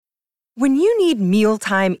When you need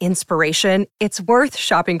mealtime inspiration, it's worth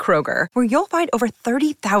shopping Kroger, where you'll find over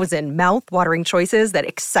 30,000 mouth-watering choices that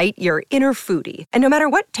excite your inner foodie. And no matter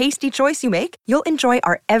what tasty choice you make, you'll enjoy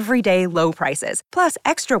our everyday low prices, plus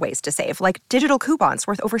extra ways to save, like digital coupons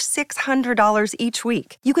worth over $600 each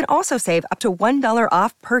week. You can also save up to $1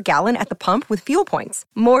 off per gallon at the pump with fuel points.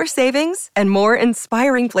 More savings and more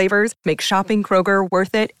inspiring flavors make shopping Kroger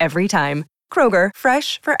worth it every time. Kroger,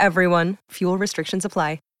 fresh for everyone. Fuel restrictions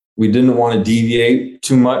apply. We didn't want to deviate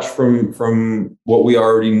too much from what we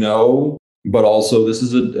already know, but also this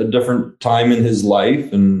is a different time in his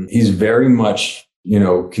life, and he's very much,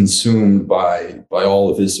 consumed by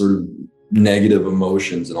all of his sort of negative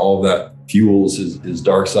emotions, and all of that fuels his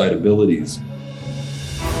dark side abilities.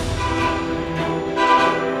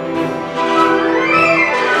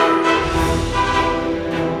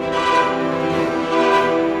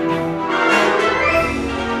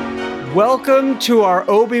 Welcome to our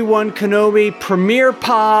Obi-Wan Kenobi premiere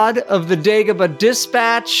pod of the Dagobah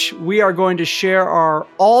Dispatch. We are going to share our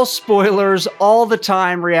all spoilers, all the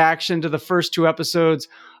time reaction to the first two episodes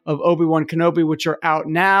of Obi-Wan Kenobi, which are out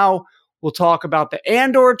now. We'll talk about the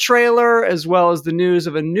Andor trailer, as well as the news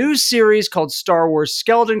of a new series called Star Wars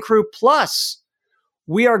Skeleton Crew. Plus,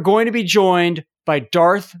 we are going to be joined by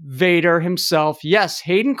Darth Vader himself. Yes,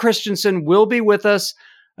 Hayden Christensen will be with us.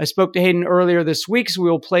 I spoke to Hayden earlier this week, so we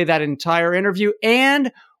will play that entire interview.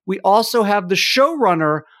 And we also have the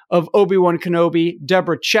showrunner of Obi-Wan Kenobi,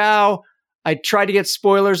 Deborah Chow. I tried to get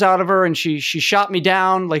spoilers out of her, and she shot me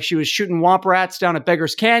down like she was shooting womp rats down at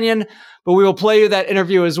Beggar's Canyon. But we will play you that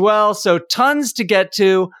interview as well. So tons to get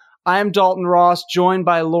to. I am Dalton Ross, joined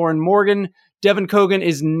by Lauren Morgan. Devin Kogan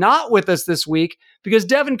is not with us this week because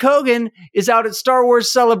Devin Kogan is out at Star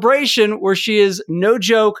Wars Celebration, where she is, no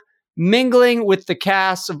joke, mingling with the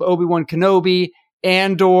cast of Obi-Wan Kenobi,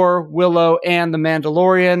 Andor, Willow, and The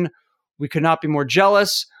Mandalorian. We could not be more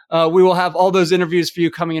jealous. We will have all those interviews for you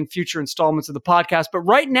coming in future installments of the podcast. But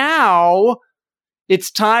right now, it's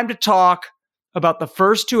time to talk about the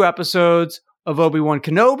first two episodes of Obi-Wan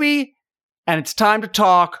Kenobi, and it's time to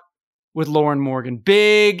talk with Lauren Morgan.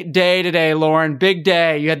 Big day today, Lauren. Big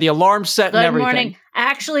day. You had the alarm set and everything. Good morning.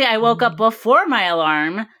 Actually, I woke up before my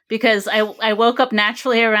alarm because I woke up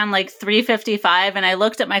naturally around like 3:55, and I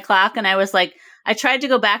looked at my clock and I was like, I tried to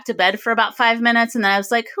go back to bed for about 5 minutes, and then I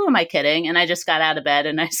was like, who am I kidding? And I just got out of bed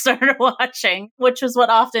and I started watching, which was what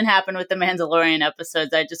often happened with the Mandalorian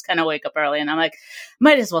episodes. I just kind of wake up early and I'm like,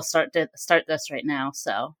 might as well start this right now.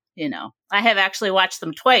 So, I have actually watched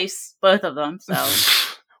them twice, both of them. So.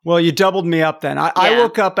 Well, you doubled me up then. I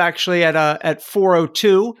woke up actually at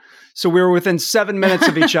 4:02, so we were within 7 minutes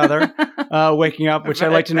of each other waking up, which I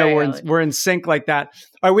like to know we're in sync like that.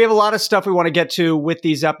 All right, we have a lot of stuff we want to get to with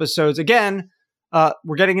these episodes. Again,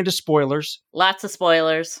 we're getting into spoilers. Lots of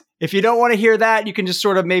spoilers. If you don't want to hear that, you can just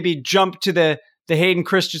sort of maybe jump to the Hayden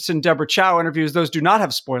Christensen, Deborah Chow interviews. Those do not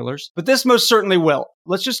have spoilers, but this most certainly will.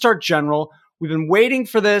 Let's just start general. We've been waiting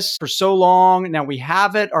for this for so long. Now we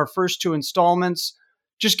have it, our first two installments.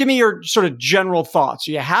 Just give me your sort of general thoughts.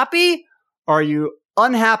 Are you happy? Or are you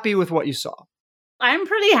unhappy with what you saw? I'm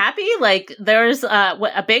pretty happy. Like, there's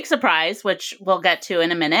a big surprise, which we'll get to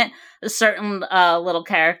in a minute. A certain little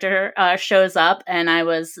character shows up, and I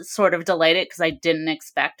was sort of delighted because I didn't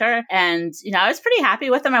expect her. And, I was pretty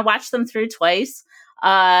happy with them. I watched them through twice.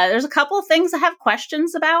 There's a couple of things I have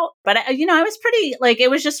questions about, but, I was pretty,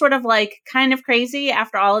 it was just sort of kind of crazy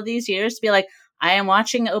after all of these years to be like, I am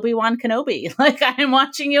watching Obi-Wan Kenobi. I am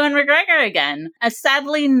watching Ewan McGregor again.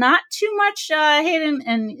 Sadly, not too much Hayden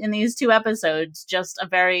in these two episodes, just a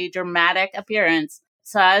very dramatic appearance.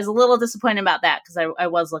 So I was a little disappointed about that because I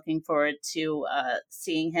was looking forward to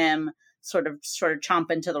seeing him sort of chomp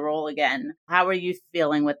into the role again. How are you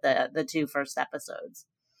feeling with the two first episodes?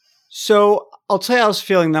 So I'll tell you how I was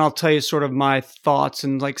feeling, then I'll tell you sort of my thoughts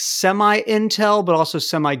and semi-intel, but also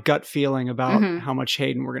semi-gut feeling about how much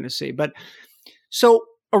Hayden we're going to see. But so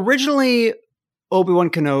originally, Obi-Wan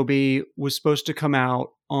Kenobi was supposed to come out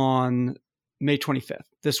on May 25th,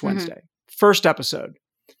 this Wednesday. First episode.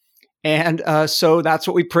 And so that's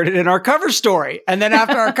what we printed in our cover story. And then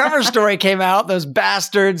after our cover story came out, those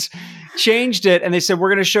bastards changed it. And they said, we're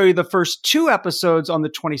going to show you the first two episodes on the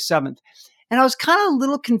 27th. And I was kind of a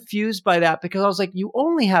little confused by that because I was like, you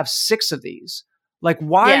only have 6 of these.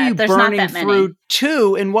 Why are you burning through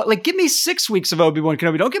 2 in what? Give me 6 weeks of Obi-Wan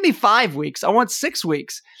Kenobi. Don't give me 5 weeks. I want 6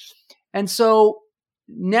 weeks. And so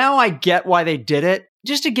now I get why they did it.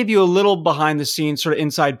 Just to give you a little behind the scenes, sort of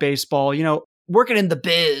inside baseball, working in the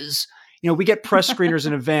biz, we get press screeners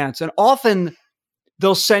in advance, and often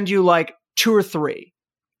they'll send you 2 or 3,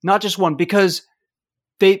 not just 1, because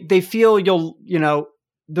they feel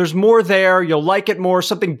there's more there. You'll like it more.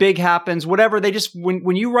 Something big happens, whatever. They just,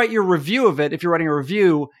 when you write your review of it, if you're writing a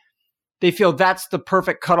review, they feel that's the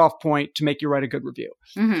perfect cutoff point to make you write a good review.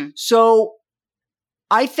 Mm-hmm. So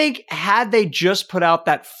I think had they just put out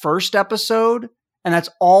that first episode and that's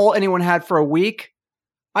all anyone had for a week,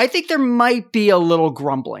 I think there might be a little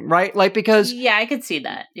grumbling, right? Like, because yeah, I could see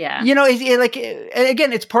that. Yeah. You know,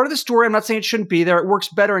 again, it's part of the story. I'm not saying it shouldn't be there. It works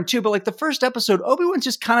better in two, but like the first episode, Obi-Wan's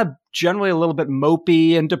just kind of generally a little bit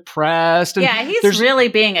mopey and depressed. And yeah, he's really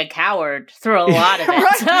being a coward through a lot of it.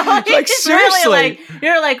 Right? So Like, he's seriously. really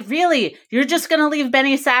you're like, really? You're just going to leave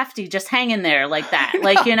Benny Safdie just hanging there like that?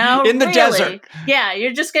 Like, you know? In the really? desert. Yeah,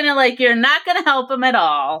 you're just going to you're not going to help him at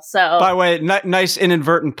all. So. By the way, nice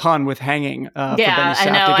inadvertent pun with hanging for Benny Safdie. I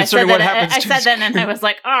know. I said that and I was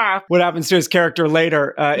like, what happens to his character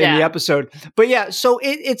later in the episode. But yeah, so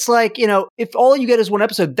it's like, you know, if all you get is one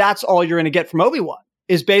episode, that's all you're going to get from Obi-Wan.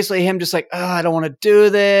 Is basically him just like, oh, I don't want to do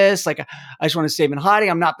this. Like, I just want to stay in hiding.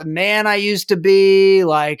 I'm not the man I used to be.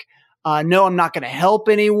 Like, no, I'm not going to help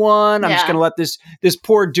anyone. I'm just going to let this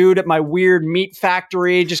poor dude at my weird meat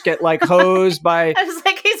factory just get like hosed by. I was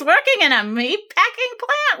like, he's working in a meat packing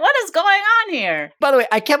plant. What is going on here? By the way,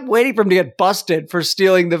 I kept waiting for him to get busted for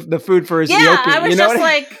stealing the food for his EOP. I was just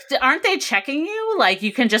like, aren't they checking you? Like,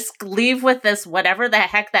 you can just leave with this whatever the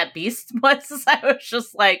heck that beast was. I was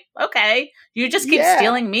just like, okay, you just keep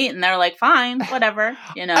stealing meat, and they're like, fine, whatever.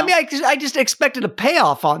 You know. I mean, I just expected a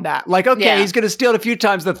payoff on that. Like, okay, he's going to steal it a few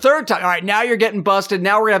times. The third time, all right, now you're getting busted.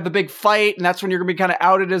 Now we're going to have the big fight, and that's when you're going to be kind of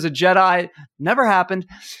outed as a Jedi. Never happened.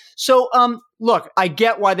 So, look, I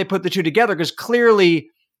get why they put the two together, because clearly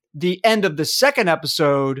the end of the second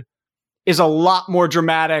episode is a lot more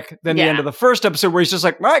dramatic than the end of the first episode, where he's just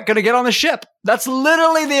like, all right, gonna get on the ship. That's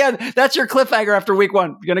literally the end. That's your cliffhanger after week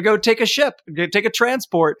one. You're gonna go take a ship, take a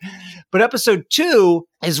transport. But episode 2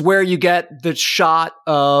 is where you get the shot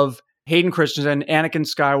of Hayden Christensen, Anakin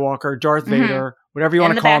Skywalker, Darth Vader, whatever you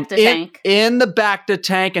want to call him, in the Bacta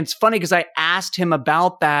tank. And it's funny because I asked him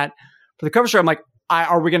about that for the cover story. I'm like,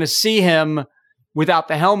 are we going to see him without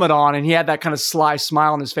the helmet on? And he had that kind of sly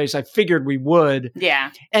smile on his face. I figured we would.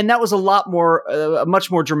 Yeah. And that was a much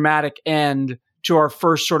more dramatic end to our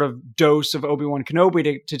first sort of dose of Obi-Wan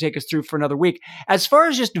Kenobi to take us through for another week. As far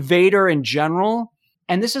as just Vader in general,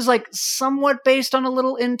 and this is like somewhat based on a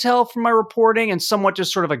little intel from my reporting and somewhat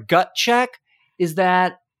just sort of a gut check, is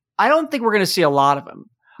that I don't think we're going to see a lot of him.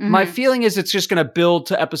 Mm-hmm. My feeling is it's just going to build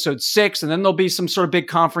to episode 6, and then there'll be some sort of big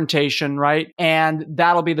confrontation, right? And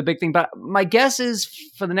that'll be the big thing. But my guess is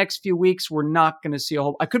for the next few weeks, we're not going to see a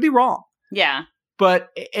whole... I could be wrong. Yeah. But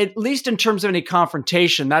at least in terms of any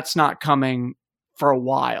confrontation, that's not coming for a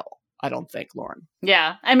while, I don't think, Lauren.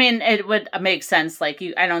 Yeah. I mean, it would make sense. Like,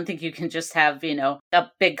 I don't think you can just have, a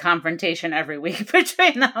big confrontation every week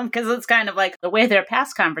between them, because it's kind of like the way their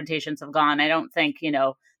past confrontations have gone. I don't think,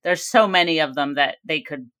 there's so many of them that they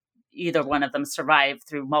could, either one of them, survive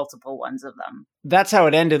through multiple ones of them. That's how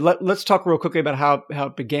it ended. Let's talk real quickly about how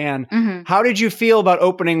it began. Mm-hmm. How did you feel about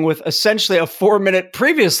opening with essentially a 4-minute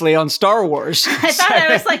previously on Star Wars? I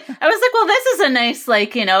was like, well, this is a nice,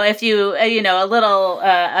 if you, a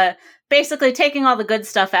little, basically taking all the good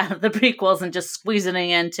stuff out of the prequels and just squeezing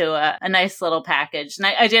it into a nice little package. And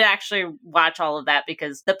I did actually watch all of that,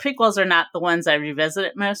 because the prequels are not the ones I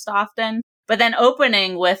revisit most often. But then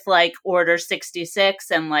opening with Order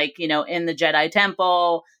 66 and in the Jedi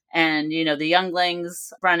Temple and, the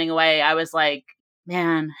younglings running away, I was like,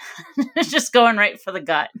 man, it's just going right for the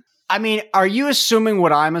gut. I mean, are you assuming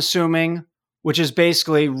what I'm assuming, which is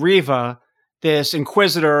basically Reva, this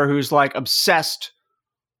Inquisitor who's obsessed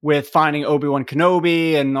with finding Obi-Wan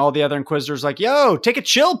Kenobi, and all the other Inquisitors yo, take a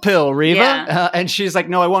chill pill, Reva. Yeah. And she's like,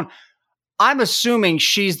 no, I won't. I'm assuming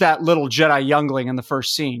she's that little Jedi youngling in the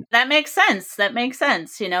first scene. That makes sense.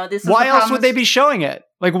 This is why else would they be showing it?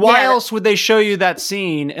 Why else would they show you that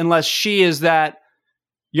scene unless she is that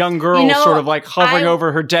young girl sort of hovering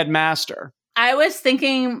over her dead master? I was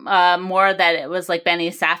thinking more that it was Benny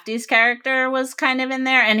Safdie's character was kind of in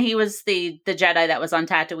there, and he was the Jedi that was on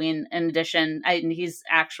Tatooine. In addition, he's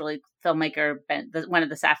actually filmmaker, one of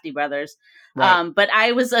the Safdie brothers. Right. But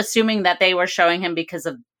I was assuming that they were showing him because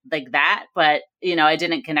of that, but I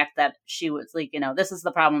didn't connect that she was this is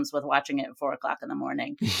the problems with watching it at 4:00 in the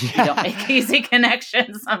morning. You don't make easy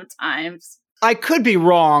connections sometimes. I could be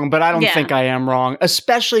wrong, but I don't think I am wrong,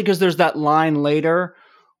 especially because there's that line later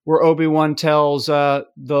where Obi-Wan tells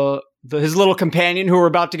his little companion, who we're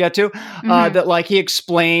about to get to, that he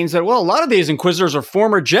explains that, well, a lot of these Inquisitors are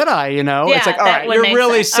former Jedi, Yeah, it's all right, you're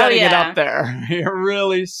really setting it up there. You're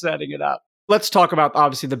really setting it up. Let's talk about,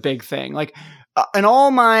 obviously, the big thing. In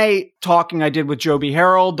all my talking I did with Joby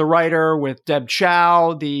Harold, the writer, with Deb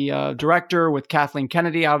Chow, the director, with Kathleen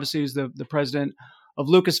Kennedy, obviously who's the president of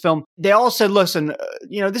Lucasfilm, they all said, listen,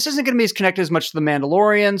 this isn't going to be as connected as much to the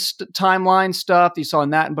Mandalorian timeline stuff that you saw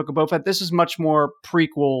in that and Book of Boba Fett. This is much more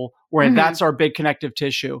prequel, where that's our big connective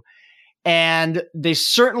tissue. And they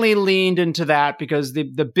certainly leaned into that, because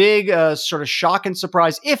the big sort of shock and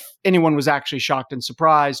surprise, if anyone was actually shocked and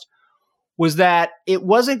surprised, was that it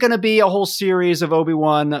wasn't going to be a whole series of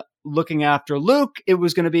Obi-Wan looking after Luke. It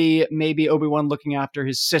was going to be maybe Obi-Wan looking after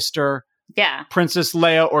his sister, Princess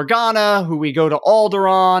Leia Organa, who we go to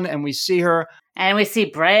Alderaan and we see her. And we see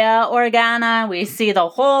Brea Organa. We see the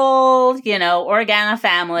whole, Organa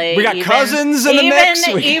family. We got cousins in the mix.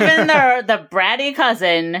 Even the bratty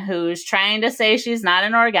cousin who's trying to say she's not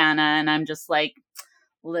an Organa. And I'm just like,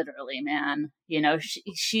 literally, man,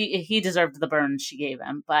 he deserved the burn she gave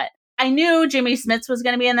him. But I knew Jimmy Smits was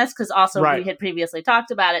going to be in this, because also we had previously talked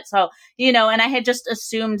about it. So, and I had just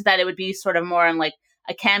assumed that it would be sort of more in like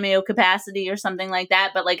a cameo capacity or something like that.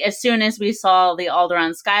 But like, as soon as we saw the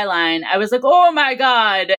Alderaan skyline, I was like, oh my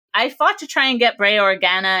God. I fought to try and get Brea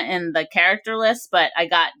Organa in the character list, but I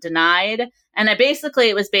got denied. And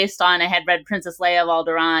it was based on, I had read Princess Leia of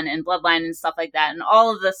Alderaan and Bloodline and stuff like that, and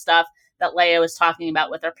all of the stuff that Leia was talking about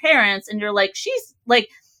with her parents. And you're like, she's like,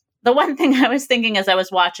 the one thing I was thinking as I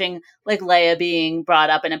was watching, like, Leia being brought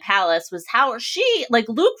up in a palace was how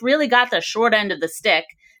Luke really got the short end of the stick,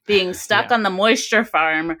 being stuck on the moisture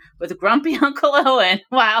farm with grumpy Uncle Owen,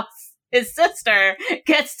 while his sister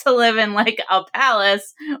gets to live in like a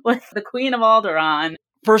palace with the Queen of Alderaan.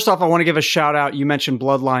 First off, I want to give a shout out. You mentioned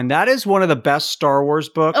Bloodline. That is one of the best Star Wars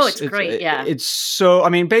books. Oh, it's great. Yeah. It's so,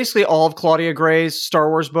 basically all of Claudia Gray's Star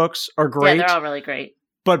Wars books are great. Yeah, they're all really great.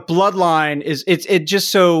 But Bloodline it just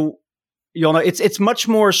so you'll know, it's much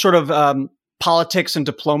more sort of politics and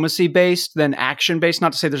diplomacy based than action based.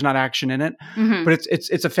 Not to say there's not action in it, but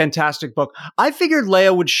it's a fantastic book. I figured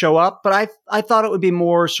Leia would show up, but I thought it would be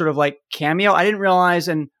more sort of like cameo. I didn't realize,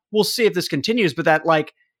 and we'll see if this continues, but that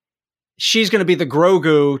like she's going to be the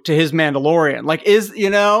Grogu to his Mandalorian. Like,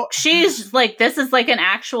 she's like, this is like an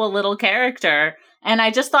actual little character. And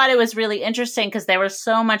I just thought it was really interesting, because there was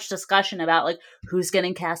so much discussion about like who's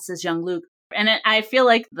getting cast as young Luke. And I feel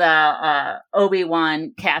like the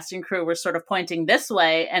Obi-Wan casting crew were sort of pointing this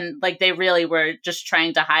way, and like they really were just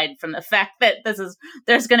trying to hide from the fact that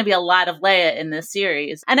there's going to be a lot of Leia in this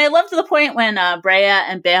series. And I loved the point when Brea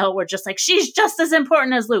and Bail were just like, she's just as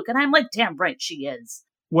important as Luke. And I'm like, damn right she is.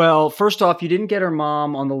 Well, first off, you didn't get her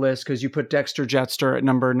mom on the list because you put Dexter Jettster at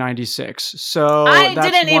number 96. So I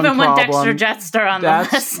didn't even want Dexter Jettster on the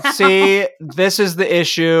list. See, this is the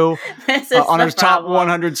issue. This is on the our top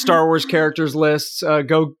 100 Star Wars characters lists.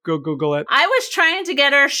 Go Google it. I was trying to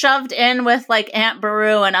get her shoved in with like Aunt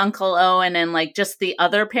Beru and Uncle Owen and like just the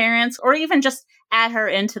other parents, or even just add her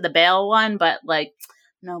into the Bail one, but like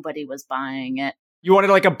nobody was buying it. You wanted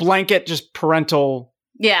like a blanket, just parental.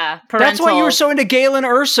 Yeah, parental. That's why you were so into Galen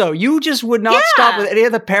Erso. You just would not stop with any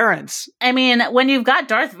of the parents. I mean, when you've got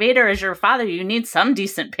Darth Vader as your father, you need some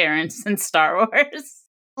decent parents in Star Wars.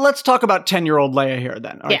 Let's talk about 10-year-old Leia here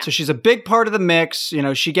then. All right, so she's a big part of the mix.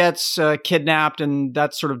 She gets kidnapped, and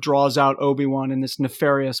that sort of draws out Obi-Wan in this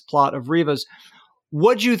nefarious plot of Reva's.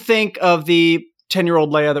 What'd you think of the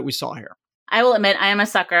 10-year-old Leia that we saw here? I will admit, I am a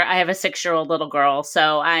sucker. I have a 6-year-old little girl,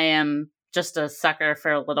 so I am just a sucker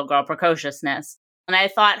for little girl precociousness. And I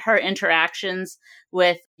thought her interactions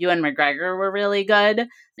with Ewan McGregor were really good.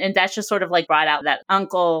 And that's just sort of like brought out that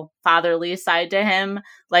uncle fatherly side to him.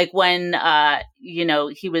 Like when,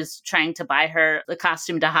 he was trying to buy her the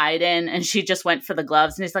costume to hide in, and she just went for the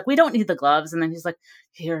gloves. And he's like, we don't need the gloves. And then he's like,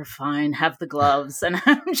 here, fine, have the gloves. And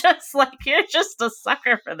I'm just like, you're just a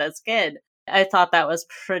sucker for this kid. I thought that was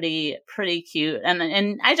pretty cute.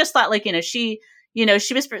 And I just thought like, she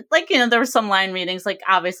was like, there were some line readings, like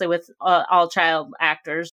obviously with all child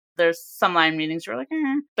actors, there's some line readings where like,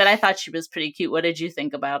 but I thought she was pretty cute. What did you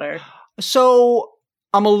think about her? So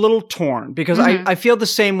I'm a little torn because I feel the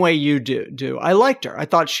same way you do. I liked her. I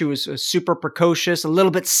thought she was super precocious, a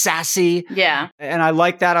little bit sassy. Yeah. And I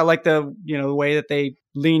like that. I like the way that they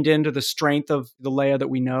leaned into the strength of the Leia that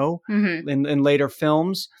we know in later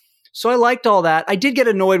films. So I liked all that. I did get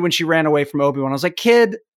annoyed when she ran away from Obi-Wan. I was like,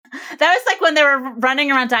 kid. That was like when they were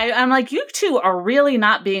running around. I'm like, you two are really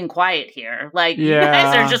not being quiet here. Like, you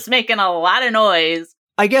guys are just making a lot of noise.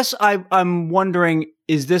 I guess I'm wondering,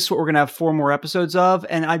 is this what we're going to have 4 more episodes of?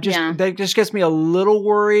 And that just gets me a little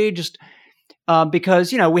worried just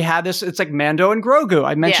because, we had this, it's like Mando and Grogu.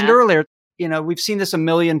 I mentioned earlier, we've seen this a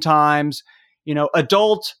million times.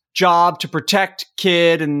 adult job to protect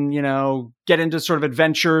kid and, get into sort of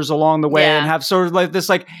adventures along the way and have sort of like this,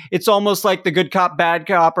 like, it's almost like the good cop, bad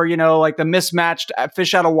cop, or, like the mismatched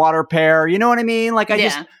fish out of water pair. You know what I mean? Like,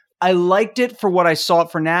 I liked it for what I saw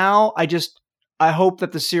it for now. I hope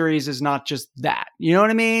that the series is not just that. You know what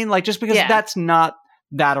I mean? Like, just because that's not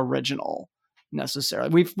that original necessarily.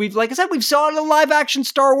 We've like I said, we've saw it in a live action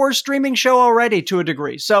Star Wars streaming show already to a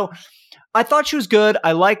degree. So I thought she was good.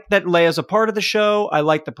 I like that Leia's a part of the show. I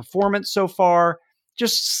like the performance so far.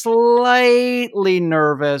 Just slightly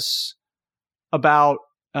nervous about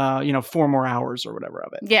 4 more hours or whatever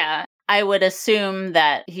of it. Yeah. I would assume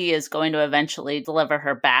that he is going to eventually deliver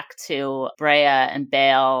her back to Brea and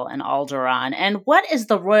Bail and Alderaan. And what is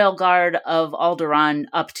the Royal Guard of Alderaan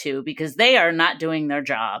up to? Because they are not doing their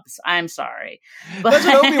jobs. I'm sorry. But that's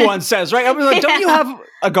what Obi-Wan says, right? Obi-Wan, don't you have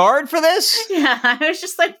a guard for this? Yeah, I was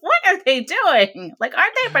just like, what are they doing? Like,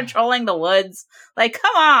 aren't they patrolling the woods? Like,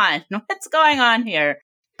 come on, what's going on here?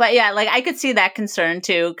 But yeah, like I could see that concern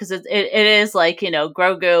too, because it is like,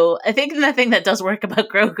 Grogu. I think the thing that does work about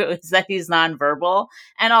Grogu is that he's nonverbal.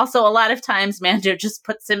 And also a lot of times Mando just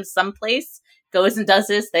puts him someplace, goes and does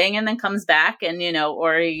his thing and then comes back and,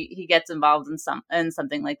 or he gets involved in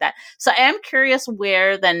something like that. So I am curious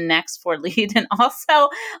where the next 4 lead, and also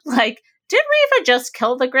like, did Reva just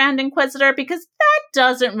kill the Grand Inquisitor? Because that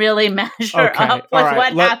doesn't really measure up with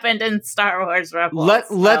what happened in Star Wars Rebels.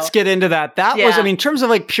 Let's get into that. That was, in terms of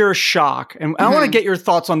like pure shock, and I want to get your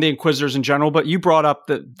thoughts on the Inquisitors in general, but you brought up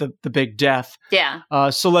the big death. Yeah.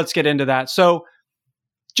 So let's get into that. So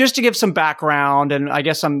just to give some background, and I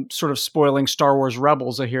guess I'm sort of spoiling Star Wars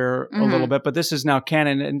Rebels here a little bit, but this is now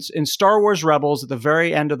canon. In Star Wars Rebels, at the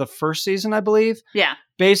very end of the first season, I believe. Yeah.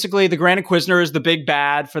 Basically, the Grand Inquisitor is the big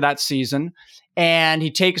bad for that season, and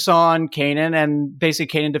he takes on Kanan, and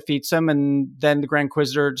basically Kanan defeats him, and then the Grand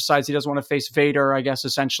Inquisitor decides he doesn't want to face Vader, I guess,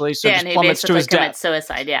 essentially. So just plummets to his death.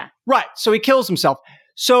 Suicide, yeah. Right. So he kills himself.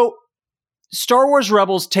 So Star Wars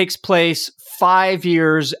Rebels takes place 5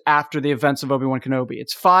 years after the events of Obi-Wan Kenobi.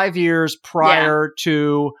 It's 5 years prior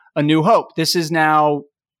to A New Hope. This is now,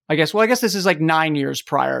 I guess this is like 9 years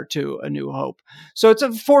prior to A New Hope. So it's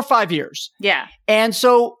 4 or 5 years. Yeah. And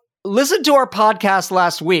so listen to our podcast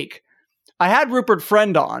last week. I had Rupert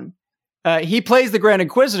Friend on. He plays the Grand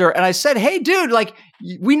Inquisitor. And I said, hey, dude, like,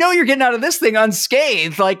 we know you're getting out of this thing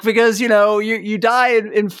unscathed, like, because, you die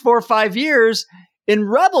in 4 or 5 years in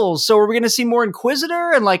Rebels. So are we going to see more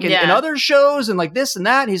Inquisitor and like in other shows and like this and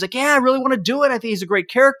that? And he's like, yeah, I really want to do it. I think he's a great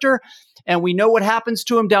character. And we know what happens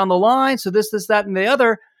to him down the line. So this, that, and the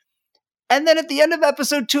other. And then at the end of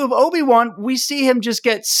episode 2 of Obi-Wan, we see him just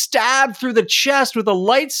get stabbed through the chest with a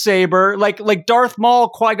lightsaber, like Darth Maul,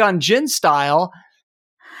 Qui-Gon Jinn style.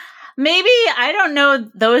 Maybe, I don't know,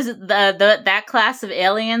 that class of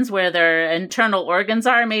aliens where their internal organs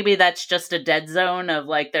are, maybe that's just a dead zone of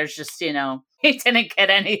like, there's just, he didn't get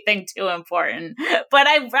anything too important. But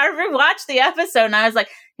I rewatched the episode and I was like,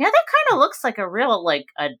 yeah, that kind of looks like a real, like,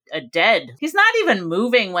 a dead. He's not even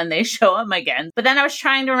moving when they show him again. But then I was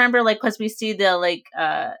trying to remember, like, because we see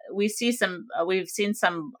we've seen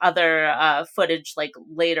some other footage, like,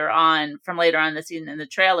 later on the season in the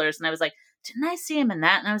trailers. And I was like, didn't I see him in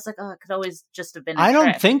that? And I was like, oh, it could always just have been a I don't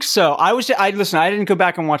trick. think so. I didn't go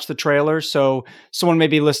back and watch the trailer, so someone may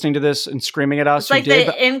be listening to this and screaming at us. It's like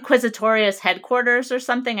the Inquisitorius headquarters or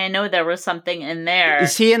something. I know there was something in there.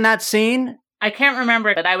 Is he in that scene? I can't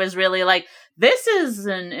remember, but I was really like, this is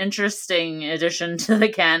an interesting addition to the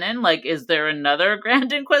canon. Like, is there another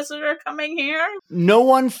Grand Inquisitor coming here? No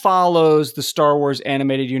one follows the Star Wars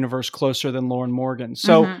animated universe closer than Lauren Morgan.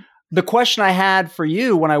 So the question I had for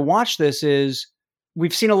you when I watched this is,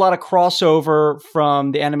 we've seen a lot of crossover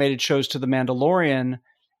from the animated shows to The Mandalorian.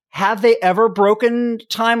 Have they ever broken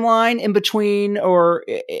timeline in between or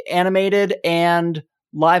animated and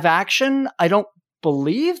live action? I don't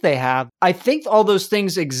believe they have. I think all those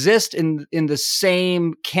things exist in the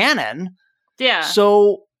same canon. Yeah.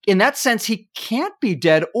 So in that sense, he can't be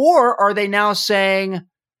dead. Or are they now saying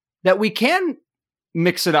that we can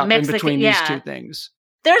mix it up in between these two things?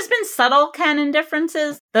 There's been subtle canon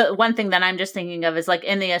differences. The one thing that I'm just thinking of is like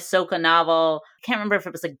in the Ahsoka novel, I can't remember if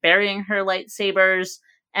it was like burying her lightsabers.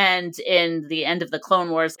 And in the end of the Clone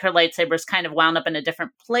Wars, her lightsabers kind of wound up in a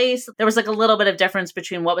different place. There was like a little bit of difference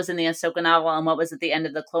between what was in the Ahsoka novel and what was at the end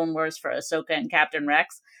of the Clone Wars for Ahsoka and Captain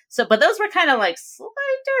Rex. So, but those were kind of like slight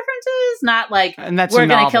differences, not like we're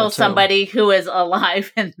going to kill somebody who is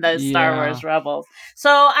alive in the Star Wars Rebels.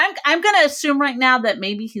 So I'm going to assume right now that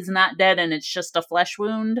maybe he's not dead and it's just a flesh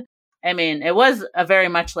wound. I mean, it was a very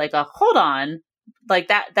much like a hold on, like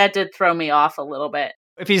that did throw me off a little bit.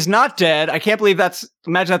 If he's not dead, I can't believe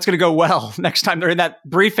imagine that's going to go well next time they're in that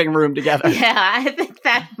briefing room together. Yeah, I think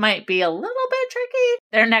that might be a little bit tricky.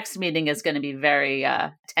 Their next meeting is going to be very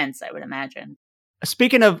tense, I would imagine.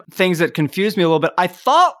 Speaking of things that confused me a little bit, I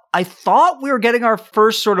thought we were getting our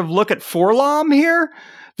first sort of look at Forlom here,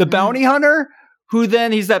 the bounty hunter, who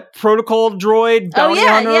then he's that protocol droid bounty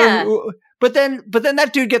hunter. Yeah. But then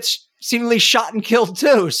that dude gets seemingly shot and killed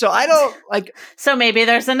too. So I don't like. So maybe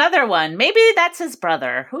there's another one. Maybe that's his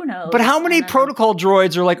brother. Who knows? But how many protocol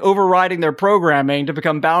droids are like overriding their programming to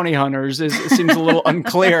become bounty hunters? It seems a little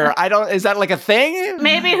unclear. Is that like a thing?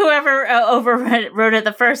 Maybe whoever overwrote it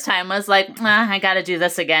the first time was like, I got to do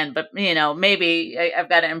this again. But maybe I've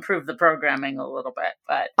got to improve the programming a little bit.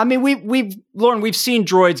 But I mean, Lauren, we've seen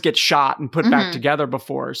droids get shot and put back together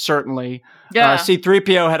before. Certainly, yeah.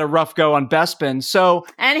 C-3PO had a rough go on Bespin. So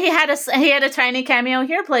and he had a tiny cameo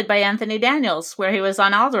here played by Anthony Daniels where he was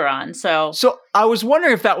on Alderaan. So I was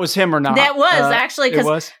wondering if that was him or not. That was actually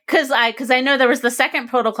because I know there was the second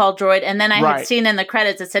protocol droid, and then I had seen in the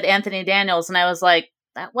credits it said Anthony Daniels, and I was like,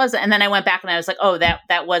 that wasn't. And then I went back and I was like, oh,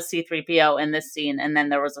 that was C-3PO in this scene, and then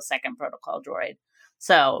there was a second protocol droid.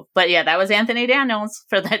 So, but yeah, that was Anthony Daniels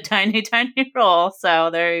for that tiny role. So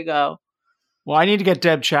there you go. Well, I need to get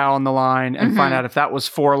Deb Chow on the line and find out if that was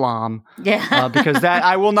Forlom. Yeah. Because that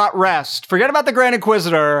I will not rest. Forget about the Grand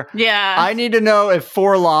Inquisitor. Yeah. I need to know if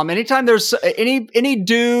Forlom, anytime there's any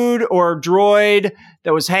dude or droid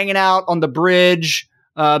that was hanging out on the bridge,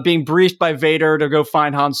 being briefed by Vader to go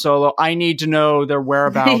find Han Solo, I need to know their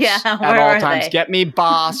whereabouts at all times. Get me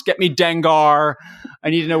Boss, get me Dengar.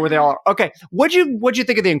 I need to know where they all are. Okay. What'd you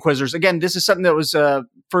think of the Inquisitors? Again, this is something that was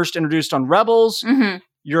first introduced on Rebels. Mm-hmm.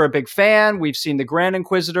 You're a big fan. We've seen the Grand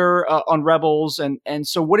Inquisitor on Rebels. And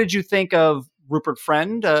so what did you think of Rupert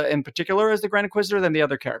Friend in particular as the Grand Inquisitor than the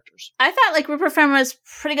other characters? I thought like Rupert Friend was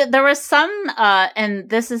pretty good. There was some, and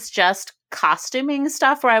this is just costuming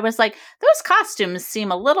stuff where I was like, those costumes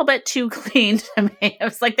seem a little bit too clean to me. I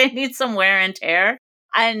was like, they need some wear and tear.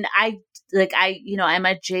 And I'm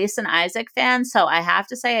a Jason Isaac fan. So I have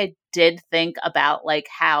to say I did think about like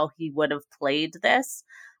how he would have played this.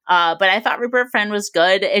 But I thought Rupert Friend was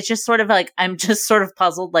good. It's just sort of like, I'm just sort of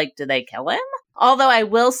puzzled, like, did they kill him? Although I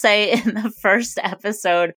will say in the first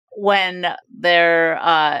episode, when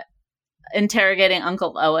they're interrogating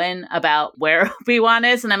Uncle Owen about where Obi-Wan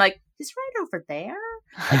is, and I'm like, he's right over there.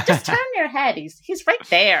 Like, just turn your head. He's right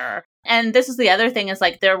there. And this is the other thing is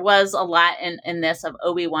like there was a lot in this of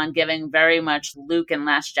Obi-Wan giving very much Luke and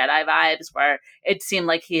Last Jedi vibes where it seemed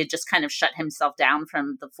like he had just kind of shut himself down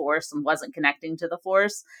from the Force and wasn't connecting to the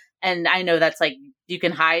Force. And I know that's like, you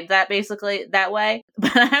can hide that basically that way.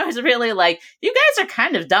 But I was really like, you guys are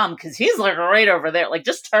kind of dumb because he's like right over there. Like,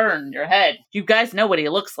 just turn your head. You guys know what he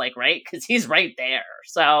looks like, right? Because he's right there.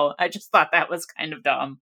 So I just thought that was kind of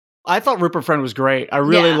dumb. I thought Rupert Friend was great. I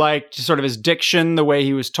really liked sort of his diction, the way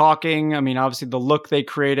he was talking. I mean, obviously the look they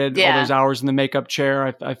created, all those hours in the makeup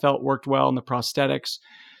chair, I felt worked well in the prosthetics.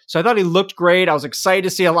 So I thought he looked great. I was excited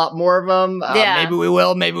to see a lot more of him. Maybe we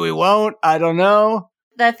will, maybe we won't. I don't know.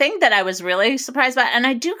 The thing that I was really surprised about, and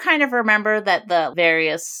I do kind of remember that the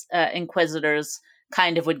various Inquisitors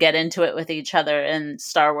kind of would get into it with each other in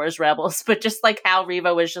Star Wars Rebels, but just like how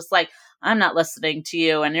Reva was just like, I'm not listening to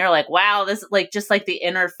you. And you're like, wow, this is like just like the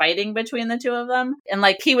inner fighting between the two of them. And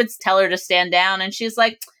like he would tell her to stand down and she's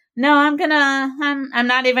like, no, I'm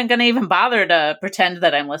not even going to even bother to pretend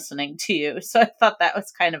that I'm listening to you. So I thought that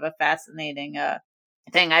was kind of a fascinating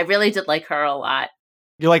thing. I really did like her a lot.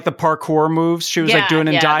 You like the parkour moves she was like doing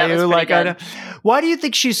in Daiyu? Like, why do you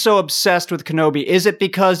think she's so obsessed with Kenobi? Is it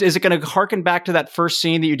going to harken back to that first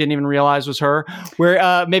scene that you didn't even realize was her,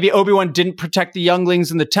 where maybe Obi-Wan didn't protect the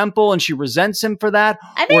younglings in the temple and she resents him for that,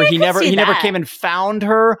 or he never came and found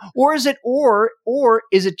her, or is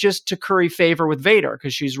it just to curry favor with Vader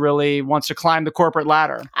because she's really wants to climb the corporate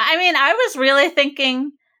ladder? I mean, I was really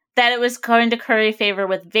thinking that it was going to curry favor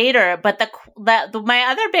with Vader, but my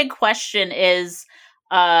other big question is.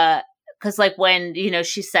 Because like when,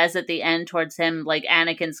 she says at the end towards him, like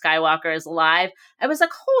Anakin Skywalker is alive, I was like,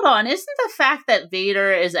 hold on, isn't the fact that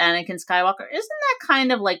Vader is Anakin Skywalker, isn't that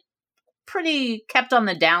kind of like pretty kept on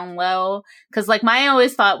the down low? Because like my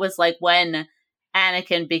always thought was like when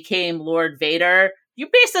Anakin became Lord Vader, you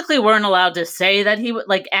basically weren't allowed to say that he would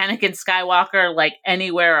like Anakin Skywalker like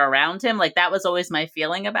anywhere around him. Like that was always my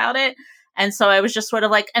feeling about it. And so I was just sort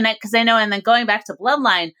of like, because I know, and then going back to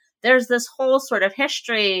Bloodline, there's this whole sort of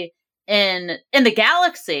history in the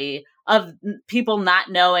galaxy of people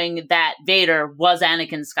not knowing that Vader was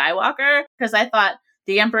Anakin Skywalker. Because I thought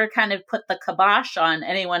the Emperor kind of put the kibosh on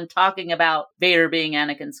anyone talking about Vader being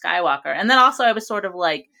Anakin Skywalker. And then also I was sort of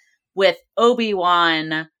like, with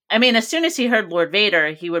Obi-Wan. I mean, as soon as he heard Lord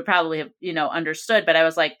Vader, he would probably have, understood. But I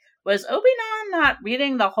was like, was Obi-Wan not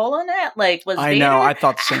reading the HoloNet? Like, was Vader? I know, I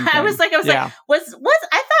thought the same thing. I was like, was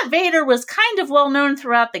I thought Vader was kind of well known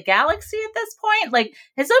throughout the galaxy at this point. Like,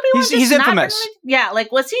 has Obi-Wan he's infamous.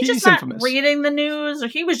 Was he just not infamous. reading the news, or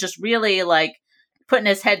he was just really like putting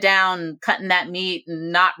his head down, cutting that meat,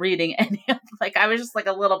 and not reading any of? Like, I was just like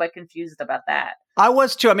a little bit confused about that. I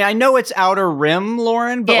was too. I mean, I know it's Outer Rim,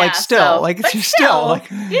 Lauren, but you're still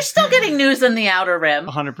getting news in the Outer Rim.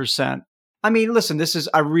 100%. I mean, listen,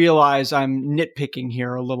 I realize I'm nitpicking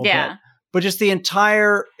here a little bit, but just the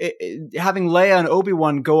entire, having Leia and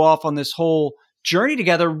Obi-Wan go off on this whole journey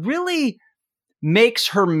together really makes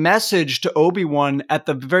her message to Obi-Wan at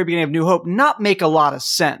the very beginning of New Hope not make a lot of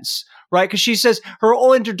sense, right? Because she says, her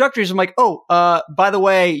whole introductories, I'm like, by the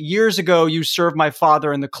way, years ago, you served my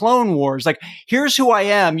father in the Clone Wars. Like, here's who I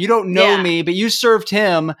am. You don't know me, but you served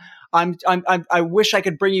him. I wish I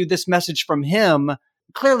could bring you this message from him.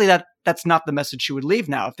 Clearly that's not the message she would leave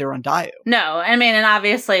now if they're on Daiyu. No, I mean, and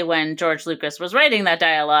obviously when George Lucas was writing that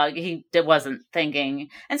dialogue, he wasn't thinking.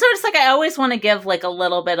 And so it's like, I always want to give like a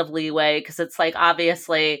little bit of leeway, because it's like,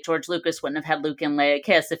 obviously George Lucas wouldn't have had Luke and Leia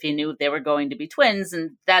kiss if he knew they were going to be twins.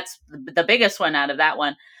 And that's the biggest one out of that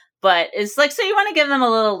one. But it's like, so you want to give them a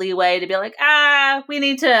little leeway to be like, we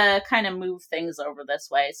need to kind of move things over this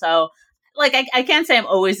way. So like, I can't say I'm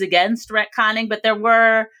always against retconning, but there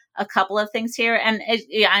were a couple of things here. And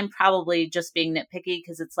I'm probably just being nitpicky,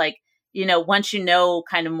 because it's like, once you know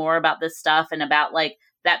kind of more about this stuff, and about like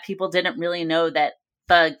that people didn't really know, that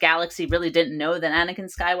the galaxy really didn't know that Anakin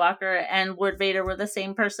Skywalker and Lord Vader were the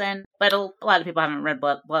same person. But a lot of people haven't read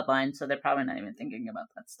Bloodline, so they're probably not even thinking about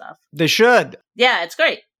that stuff. They should. Yeah, it's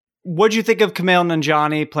great. What'd you think of Kumail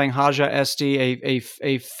Nanjiani playing Haja Esti,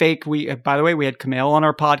 a fake? By the way, we had Kumail on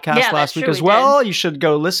our podcast last week as well. You should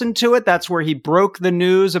go listen to it. That's where he broke the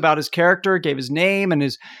news about his character, gave his name and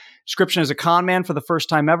his description as a con man for the first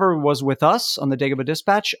time ever. Was with us on the Dagobah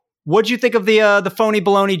Dispatch. What'd you think of the phony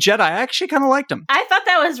baloney Jedi? I actually kind of liked him. I thought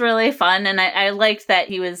that was really fun, and I liked that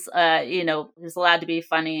he was, he was allowed to be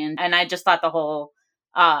funny, and I just thought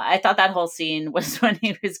I thought that whole scene was when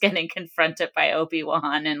he was getting confronted by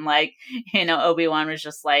Obi-Wan, and like, Obi-Wan was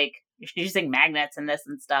just like using magnets and this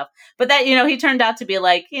and stuff. But that, he turned out to be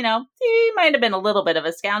like, he might have been a little bit of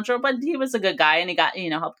a scoundrel, but he was a good guy, and he got,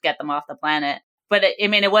 helped get them off the planet. But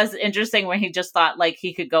it was interesting when he just thought like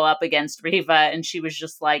he could go up against Reva, and she was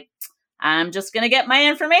just like, I'm just going to get my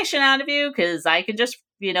information out of you, because I can just,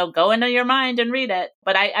 go into your mind and read it.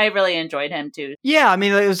 But I really enjoyed him too. Yeah, I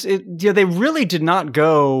mean, they really did not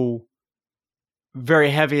go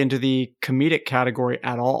very heavy into the comedic category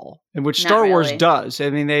at all, and which Star Wars does.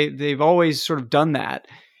 I mean, they've always sort of done that.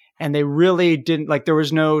 And they really didn't, like, there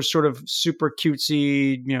was no sort of super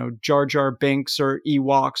cutesy, Jar Jar Binks or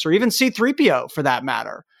Ewoks or even C-3PO for that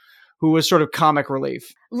matter, who was sort of comic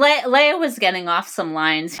relief. Leia was getting off some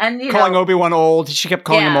lines, and calling Obi-Wan old. She kept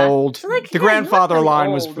calling him old. So, like, the grandfather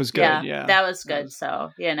line was good. Yeah, that was good.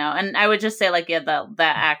 So and I would just say like the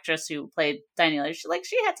actress who played Daniela,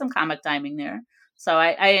 she had some comic timing there. So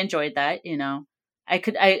I enjoyed that.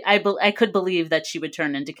 I could believe that she would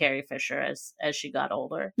turn into Carrie Fisher as she got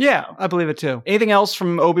older. Yeah, so. I believe it too. Anything else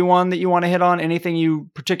from Obi-Wan that you want to hit on? Anything you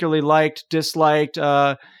particularly liked, disliked?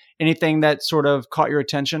 Anything that sort of caught your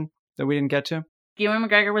attention that we didn't get to? Ewan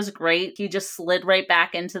McGregor was great. He just slid right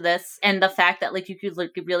back into this, and the fact that like you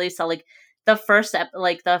could really sell like the first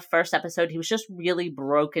episode, he was just really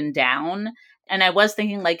broken down. And I was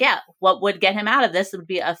thinking like, what would get him out of this would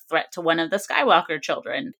be a threat to one of the Skywalker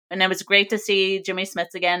children. And it was great to see Jimmy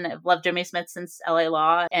Smits again. I've loved Jimmy Smits since LA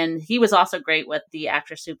Law. And he was also great with the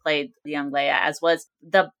actress who played the young Leia, as was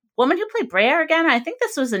the woman who played Breyer again. I think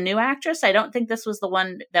this was a new actress. I don't think this was the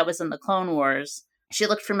one that was in the Clone Wars. She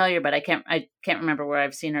looked familiar, but I can't remember where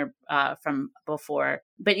I've seen her from before.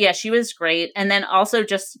 But yeah, she was great. And then also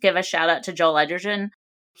just give a shout out to Joel Edgerton.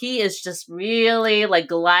 He is just really like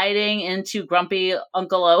gliding into grumpy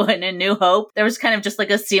Uncle Owen in New Hope. There was kind of just like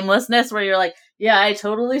a seamlessness where you're like, yeah, I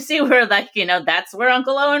totally see where like, that's where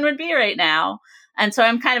Uncle Owen would be right now. And so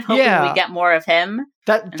I'm kind of hoping we get more of him.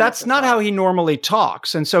 That's not how he normally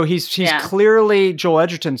talks. And so he's clearly Joel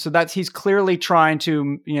Edgerton. So he's clearly trying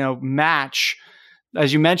to, match,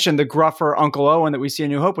 as you mentioned, the gruffer Uncle Owen that we see in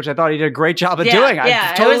New Hope, which I thought he did a great job of doing.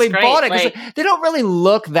 I totally bought it because they don't really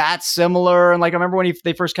look that similar. And like, I remember when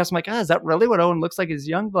they first cast him, like, is that really what Owen looks like? He's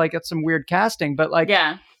young, but like that's some weird casting. But like,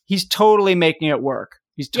 he's totally making it work.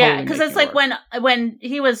 He's totally because it's like when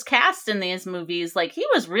he was cast in these movies, like he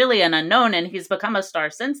was really an unknown, and he's become a star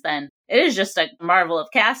since then. It is just a marvel of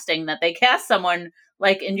casting that they cast someone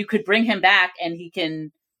like, and you could bring him back, and he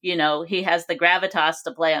can he has the gravitas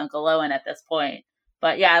to play Uncle Owen at this point.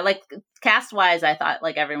 But yeah, like cast wise, I thought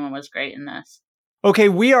like everyone was great in this. Okay,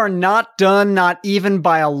 we are not done, not even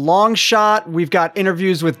by a long shot. We've got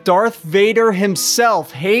interviews with Darth Vader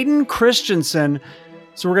himself, Hayden Christensen.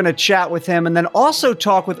 So we're going to chat with him and then also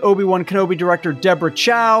talk with Obi-Wan Kenobi director Deborah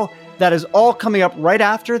Chow. That is all coming up right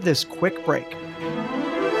after this quick break.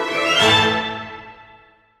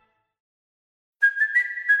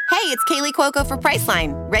 Hey, it's Kaylee Cuoco for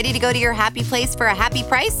Priceline. Ready to go to your happy place for a happy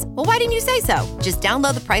price? Well, why didn't you say so? Just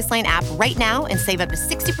download the Priceline app right now and save up to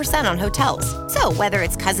 60% on hotels. So whether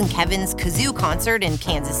it's Cousin Kevin's Kazoo Concert in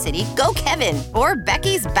Kansas City, go Kevin, or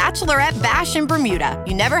Becky's Bachelorette Bash in Bermuda,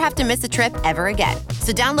 you never have to miss a trip ever again.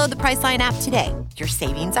 So download the Priceline app today. Your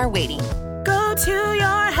savings are waiting. Go to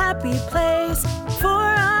your happy place for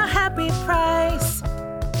a happy price.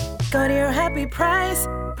 Go to your happy price,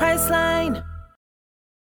 Priceline.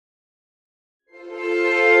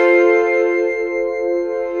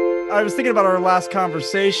 I was thinking about our last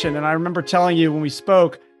conversation, and I remember telling you when we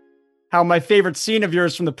spoke how my favorite scene of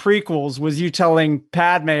yours from the prequels was you telling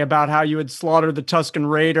Padme about how you had slaughtered the Tusken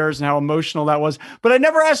Raiders and how emotional that was. But I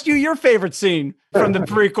never asked you your favorite scene from the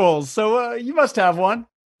prequels, so you must have one.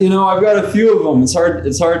 I've got a few of them. It's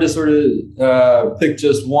hard to sort of pick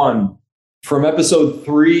just one. From episode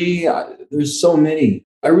 3, there's so many.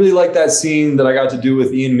 I really like that scene that I got to do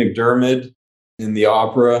with Ian McDiarmid in the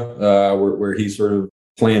opera, where he sort of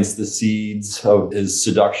plants the seeds of his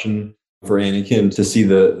seduction for Anakin to see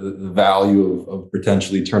the value of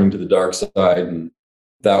potentially turning to the dark side. And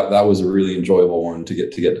that was a really enjoyable one to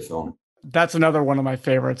get to film. That's another one of my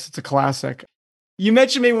favorites. It's a classic. You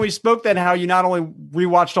mentioned me when we spoke then how you not only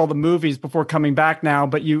rewatched all the movies before coming back now,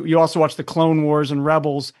 but you also watched the Clone Wars and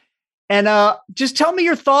Rebels. And just tell me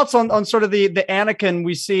your thoughts on sort of the Anakin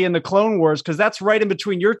we see in the Clone Wars, because that's right in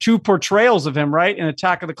between your two portrayals of him, right? In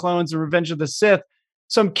Attack of the Clones and Revenge of the Sith.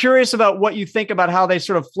 So I'm curious about what you think about how they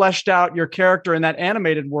sort of fleshed out your character in that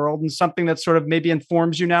animated world and something that sort of maybe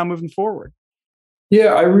informs you now moving forward. Yeah,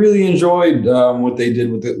 I really enjoyed what they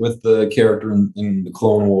did with the character in the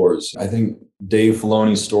Clone Wars. I think Dave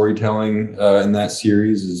Filoni's storytelling in that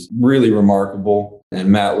series is really remarkable.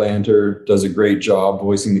 And Matt Lanter does a great job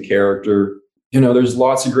voicing the character. There's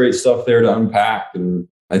lots of great stuff there to unpack. And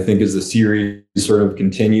I think as the series sort of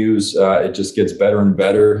continues, it just gets better and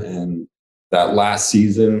better. And that last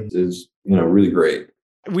season is, really great.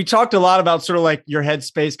 We talked a lot about sort of like your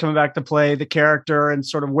headspace coming back to play the character and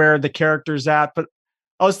sort of where the character's at. But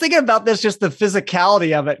I was thinking about this, just the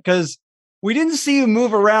physicality of it, because we didn't see you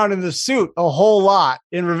move around in the suit a whole lot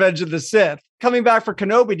in Revenge of the Sith. Coming back for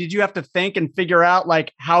Kenobi, did you have to think and figure out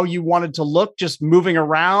like how you wanted to look just moving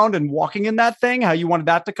around and walking in that thing, how you wanted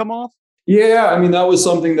that to come off? Yeah, I mean, that was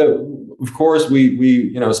something that, of course,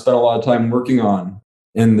 we spent a lot of time working on.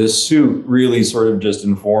 And this suit really sort of just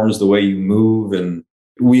informs the way you move. And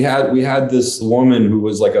we had this woman who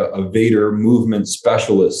was like a Vader movement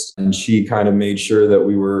specialist, and she kind of made sure that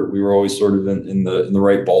we were always sort of in the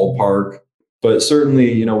right ballpark. But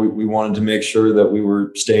certainly, we wanted to make sure that we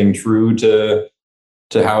were staying true to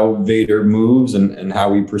how Vader moves and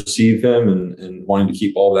how we perceive him, and wanting to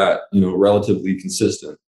keep all that, relatively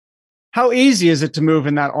consistent. How easy is it to move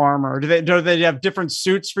in that armor? Do they have different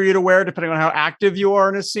suits for you to wear depending on how active you are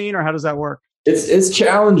in a scene, or how does that work? It's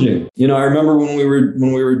challenging. I remember when we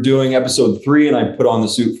were doing episode 3 and I put on the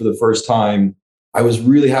suit for the first time, I was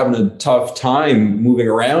really having a tough time moving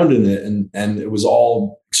around in it, and it was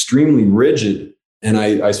all extremely rigid. And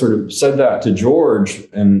I sort of said that to George,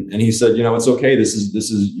 and he said, it's okay. This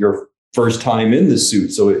is your first time in this suit,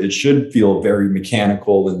 so it should feel very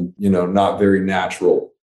mechanical and not very natural.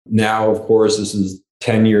 Now, of course, this is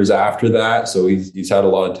 10 years after that, so he's had a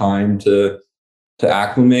lot of time to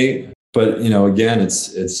acclimate. But again,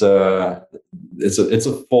 it's a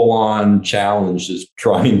full-on challenge just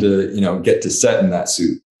trying to get to set in that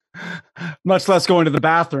suit. Much less going to the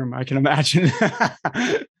bathroom, I can imagine.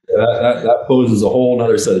 that poses a whole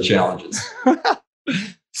nother set of challenges.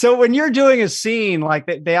 So when you're doing a scene, like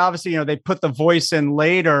they obviously, they put the voice in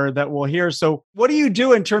later that we'll hear. So what do you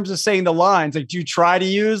do in terms of saying the lines? Like, do you try to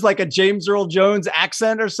use like a James Earl Jones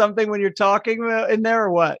accent or something when you're talking in there,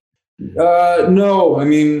 or what? No, I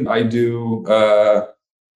mean, I do,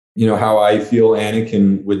 how I feel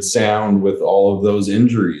Anakin would sound with all of those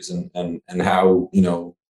injuries and how,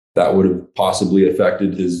 that would have possibly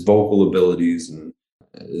affected his vocal abilities. And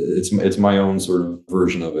it's my own sort of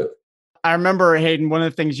version of it. I remember, Hayden, one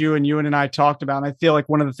of the things you and I talked about, and I feel like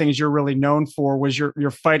one of the things you're really known for was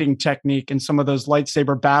your fighting technique in some of those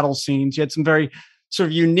lightsaber battle scenes. You had some very sort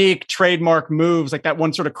of unique trademark moves, like that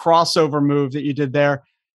one sort of crossover move that you did there.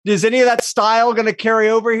 Is any of that style going to carry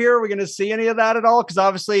over here? Are we going to see any of that at all? Because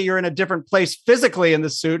obviously you're in a different place physically in the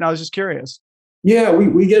suit, and I was just curious. Yeah,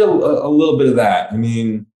 we get a little bit of that. I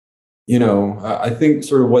mean, I think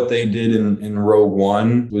sort of what they did in Rogue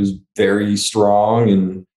One was very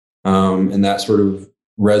strong, and that sort of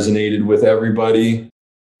resonated with everybody.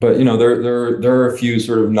 But there are a few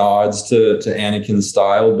sort of nods to Anakin's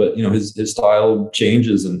style, but his style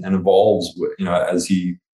changes and evolves, as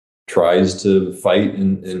he tries to fight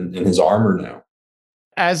in his armor now.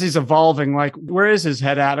 As he's evolving, like, where is his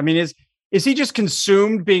head at? I mean, is he just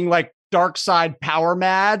consumed being like dark side power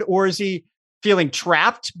mad, or is he feeling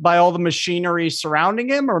trapped by all the machinery surrounding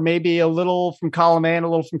him, or maybe a little from column A and a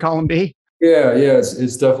little from column B? Yeah,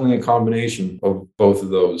 it's definitely a combination of both of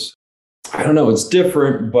those. I don't know. It's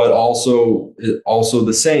different, but also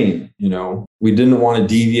the same. We didn't want to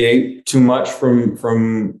deviate too much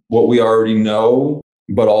from what we already know,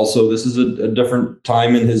 but also this is a different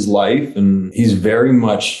time in his life, and he's very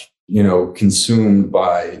much consumed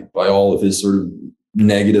by all of his sort of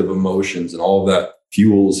negative emotions, and all of that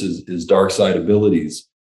fuels his dark side abilities.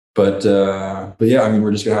 But yeah, I mean,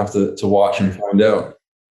 we're just gonna have to watch and find out.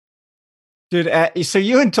 Dude, so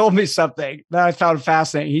Ewan told me something that I found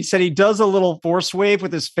fascinating. He said he does a little force wave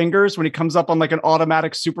with his fingers when he comes up on like an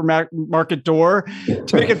automatic supermarket door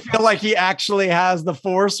to make it feel like he actually has the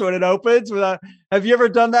force when it opens. Have you ever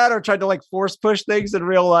done that or tried to like force push things in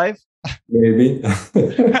real life? Maybe.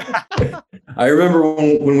 I remember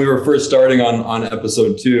when we were first starting on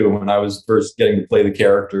episode 2, when I was first getting to play the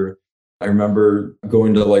character, I remember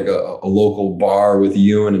going to like a local bar with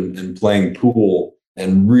Ewan and playing pool,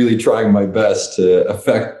 and really trying my best to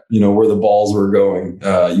affect, where the balls were going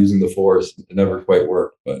using the force. It never quite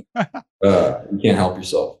worked, but you can't help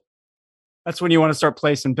yourself. That's when you want to start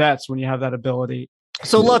placing bets, when you have that ability.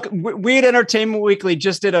 So look, we at Entertainment Weekly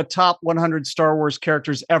just did a top 100 Star Wars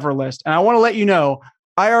characters ever list. And I want to let you know,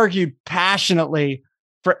 I argued passionately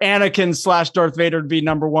for Anakin / Darth Vader to be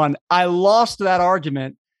number 1. I lost that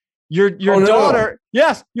argument. Your daughter,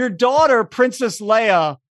 yes, your daughter, Princess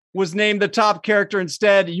Leia, was named the top character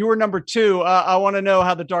instead. You were number 2. I want to know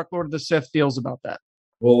how the Dark Lord of the Sith feels about that.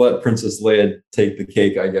 We'll let Princess Leia take the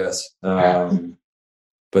cake, I guess.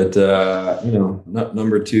 But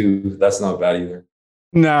number 2, that's not bad either.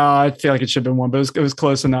 No, I feel like it should have been 1, but it was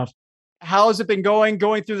close enough. How has it been going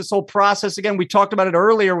through this whole process? Again, we talked about it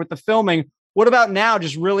earlier with the filming. What about now?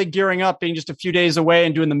 Just really gearing up, being just a few days away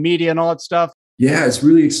and doing the media and all that stuff. Yeah, it's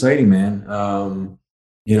really exciting, man.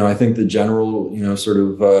 I think the general, sort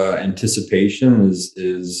of anticipation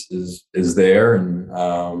is there,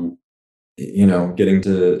 and getting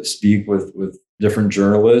to speak with different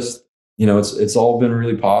journalists. It's all been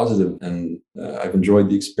really positive, and I've enjoyed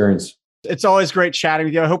the experience. It's always great chatting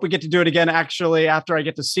with you. I hope we get to do it again, actually, after I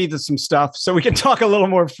get to see some stuff, so we can talk a little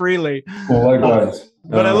more freely. Well, likewise.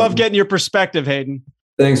 But I love getting your perspective, Hayden.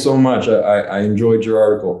 Thanks so much. I enjoyed your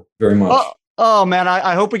article very much. Oh man,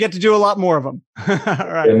 I hope we get to do a lot more of them. All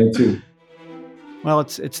right. Yeah, me too. Well,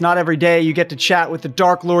 it's not every day you get to chat with the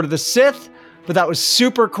Dark Lord of the Sith, but that was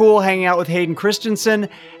super cool hanging out with Hayden Christensen.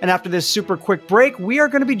 And after this super quick break, we are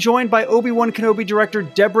going to be joined by Obi-Wan Kenobi director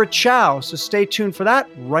Deborah Chow. So stay tuned for that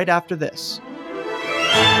right after this.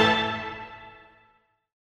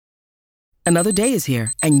 Another day is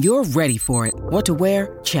here, and you're ready for it. What to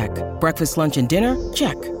wear? Check. Breakfast, lunch, and dinner?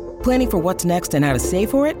 Check. Planning for what's next and how to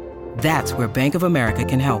save for it? That's where Bank of America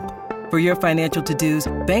can help. For your financial to-dos,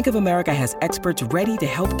 Bank of America has experts ready to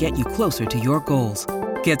help get you closer to your goals.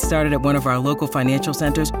 Get started at one of our local financial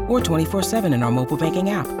centers or 24/7 in our mobile banking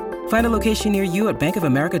app. Find a location near you at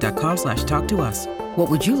bankofamerica.com/talktous. What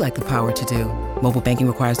would you like the power to do? Mobile banking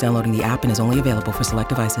requires downloading the app and is only available for select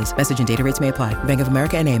devices. Message and data rates may apply. Bank of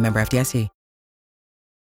America NA, member FDIC.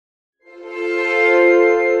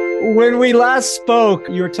 When we last spoke,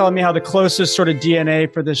 you were telling me how the closest sort of DNA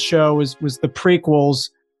for this show was the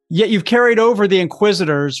prequels, yet you've carried over the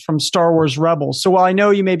Inquisitors from Star Wars Rebels. So while I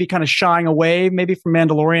know you may be kind of shying away maybe from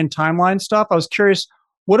Mandalorian timeline stuff, I was curious,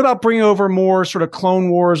 what about bringing over more sort of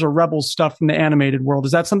Clone Wars or Rebels stuff from the animated world?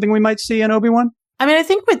 Is that something we might see in Obi-Wan? I mean, I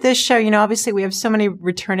think with this show, obviously we have so many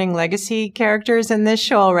returning legacy characters in this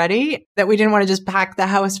show already that we didn't want to just pack the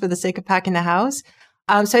house for the sake of packing the house.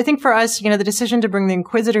 So I think for us, the decision to bring the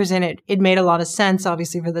Inquisitors in, it made a lot of sense,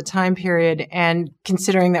 obviously, for the time period and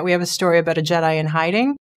considering that we have a story about a Jedi in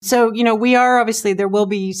hiding. So, we are obviously, there will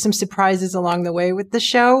be some surprises along the way with the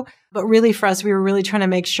show, but really for us, we were really trying to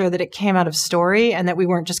make sure that it came out of story and that we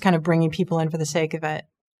weren't just kind of bringing people in for the sake of it.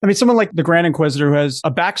 I mean, someone like the Grand Inquisitor who has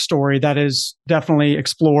a backstory that is definitely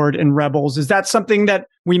explored in Rebels, is that something that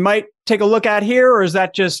we might take a look at here, or is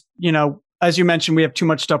that just, as you mentioned, we have too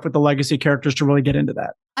much stuff with the legacy characters to really get into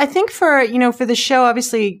that. I think for the show,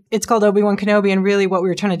 obviously it's called Obi-Wan Kenobi, and really what we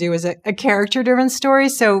were trying to do is a character-driven story.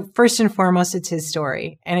 So first and foremost, it's his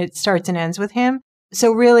story, and it starts and ends with him.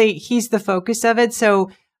 So really, he's the focus of it. So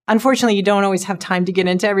unfortunately, you don't always have time to get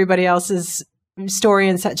into everybody else's story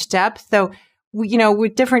in such depth. So,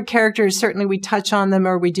 with different characters, certainly we touch on them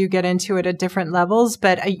or we do get into it at different levels.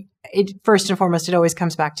 But first and foremost, it always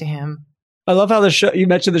comes back to him. I love how you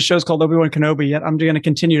mentioned the show's called Obi-Wan Kenobi, yet I'm going to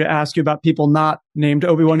continue to ask you about people not named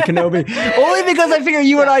Obi-Wan Kenobi, only because I figure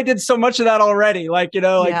you and I did so much of that already,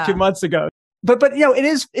 2 months ago. But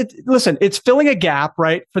listen, it's filling a gap,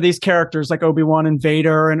 right, for these characters like Obi-Wan and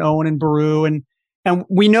Vader and Owen and Beru, and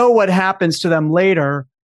we know what happens to them later.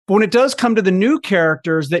 But when it does come to the new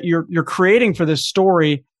characters that you're creating for this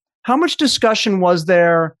story, how much discussion was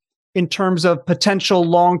there in terms of potential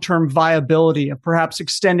long-term viability of perhaps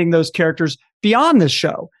extending those characters beyond this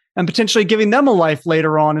show and potentially giving them a life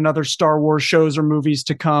later on in other Star Wars shows or movies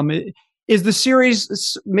to come? Is the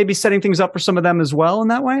series maybe setting things up for some of them as well in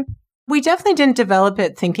that way? We definitely didn't develop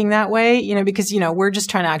it thinking that way, because, we're just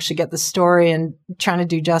trying to actually get the story and trying to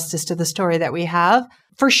do justice to the story that we have.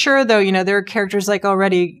 For sure, though, there are characters like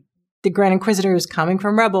already the Grand Inquisitor is coming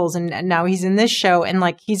from Rebels, and now he's in this show. And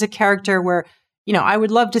he's a character where, I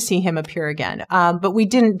would love to see him appear again. But we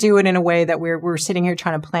didn't do it in a way that we're sitting here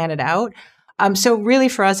trying to plan it out. So really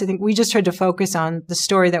for us, I think we just tried to focus on the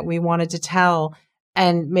story that we wanted to tell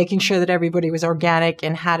and making sure that everybody was organic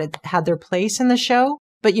and had their place in the show.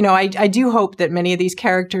 But, I do hope that many of these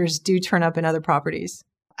characters do turn up in other properties.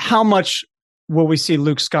 How much will we see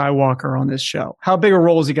Luke Skywalker on this show? How big a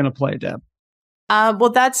role is he going to play, Deb?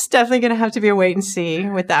 Well, that's definitely going to have to be a wait and see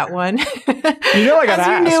with that one. I got to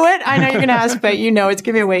ask. You knew it. I know you're going to ask, but it's going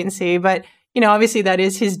to be a wait and see. But, obviously that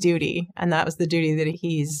is his duty. And that was the duty that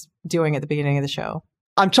he's doing at the beginning of the show.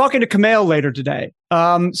 I'm talking to Kumail later today.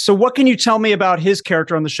 So what can you tell me about his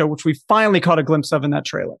character on the show, which we finally caught a glimpse of in that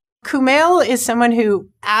trailer? Kumail is someone who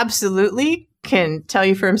absolutely can tell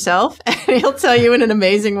you for himself, and he'll tell you in an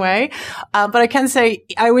amazing way. But I can say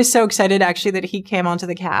I was so excited actually that he came onto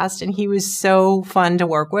the cast, and he was so fun to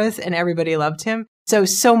work with, and everybody loved him.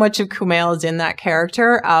 So much of Kumail is in that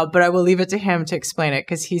character, but I will leave it to him to explain it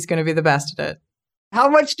because he's going to be the best at it. How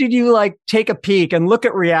much did you take a peek and look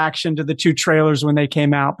at reaction to the two trailers when they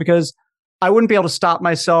came out? Because I wouldn't be able to stop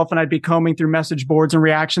myself and I'd be combing through message boards and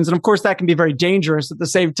reactions. And of course, that can be very dangerous at the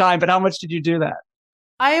same time. But how much did you do that?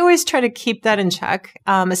 I always try to keep that in check,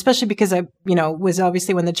 especially because I, was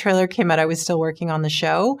obviously when the trailer came out, I was still working on the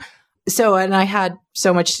show. And I had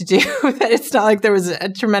so much to do that it's not like there was a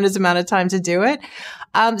tremendous amount of time to do it.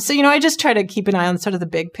 I just try to keep an eye on sort of the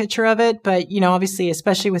big picture of it. But, obviously,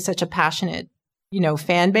 especially with such a passionate,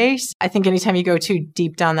 fan base, I think anytime you go too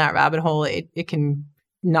deep down that rabbit hole, it can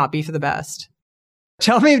not be for the best.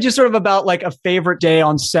 Tell me just sort of about a favorite day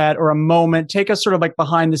on set or a moment. Take us sort of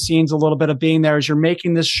behind the scenes a little bit of being there as you're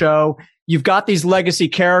making this show. You've got these legacy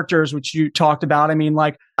characters, which you talked about. I mean,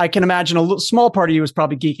 I can imagine a small part of you is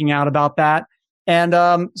probably geeking out about that.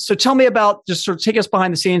 And so tell me about, just sort of take us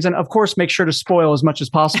behind the scenes and of course, make sure to spoil as much as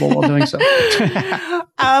possible while doing so.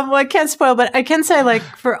 Well, I can't spoil, but I can say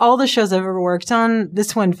for all the shows I've ever worked on,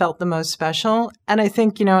 this one felt the most special. And I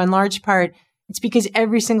think, in large part, it's because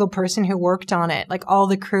every single person who worked on it, all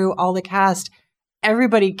the crew, all the cast,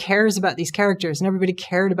 everybody cares about these characters and everybody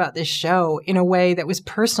cared about this show in a way that was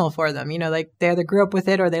personal for them. They either grew up with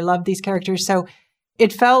it or they loved these characters. So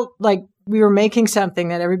it felt like we were making something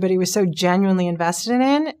that everybody was so genuinely invested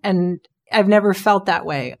in. And I've never felt that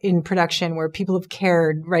way in production where people have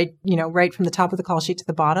cared right from the top of the call sheet to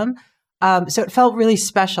the bottom. So it felt really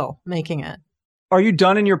special making it. Are you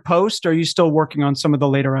done in your post? Or are you still working on some of the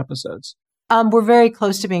later episodes? We're very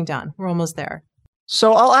close to being done. We're almost there.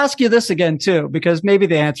 So I'll ask you this again, too, because maybe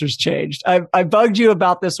the answer's changed. I bugged you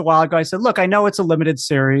about this a while ago. I said, look, I know it's a limited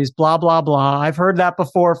series, blah, blah, blah. I've heard that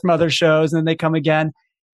before from other shows, and then they come again.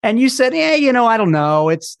 And you said, I don't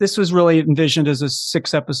know. This was really envisioned as a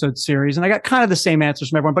 6-episode series. And I got kind of the same answers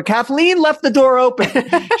from everyone. But Kathleen left the door open.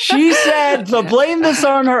 She said, blame this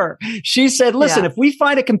on her. She said, listen, if we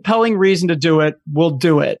find a compelling reason to do it, we'll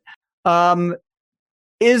do it.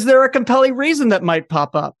 Is there a compelling reason that might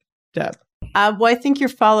pop up, Deb? Well, I think your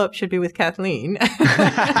follow-up should be with Kathleen. But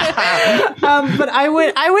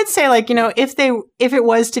I would say, if it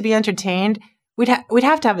was to be entertained, we'd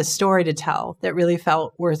have to have a story to tell that really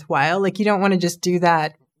felt worthwhile. You don't want to just do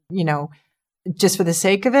that, just for the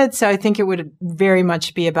sake of it. So I think it would very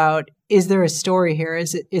much be about, is there a story here?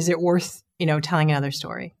 Is it worth, telling another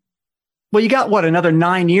story? Well, you got another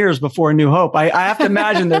 9 years before A New Hope. I have to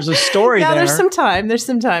imagine there's a story there. There's some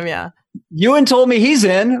time. Yeah. Ewan told me he's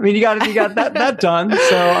in. I mean, you got that done.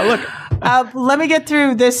 So look, let me get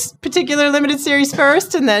through this particular limited series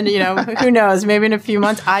first, and then who knows? Maybe in a few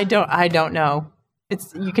months. I don't know.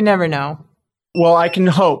 You can never know. Well, I can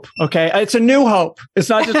hope. Okay, it's a new hope. It's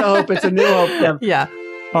not just a hope; it's a new hope. Deb. Yeah.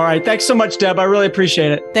 All right. Thanks so much, Deb. I really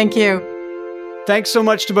appreciate it. Thank you. Thanks so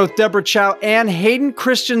much to both Deborah Chow and Hayden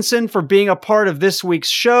Christensen for being a part of this week's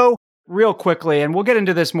show. Real quickly, and we'll get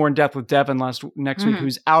into this more in depth with Devin next week,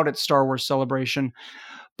 who's out at Star Wars Celebration.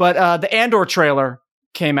 But the Andor trailer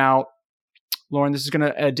came out. Lauren, this is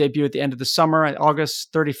going to debut at the end of the summer,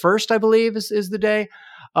 August 31st, I believe, is the day.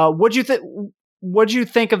 What'd you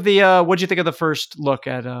think of the first look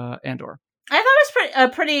at Andor? I thought it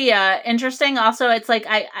was pretty interesting. Also, it's like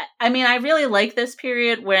I mean, I really like this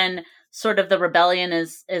period when sort of the rebellion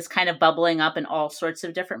is kind of bubbling up in all sorts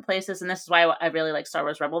of different places. And this is why I really like Star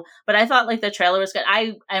Wars Rebel. But I thought like the trailer was good.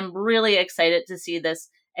 I'm really excited to see this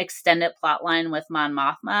extended plot line with Mon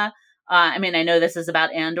Mothma. I mean, I know this is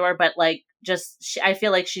about Andor, but like I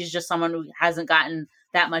feel like she's just someone who hasn't gotten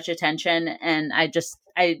that much attention. And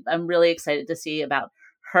I'm really excited to see about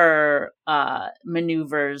her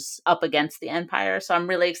maneuvers up against the Empire. So I'm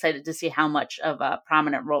really excited to see how much of a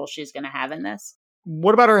prominent role she's going to have in this.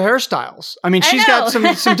 What about her hairstyles? I mean, she's got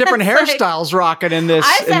some different hairstyles rocking in this.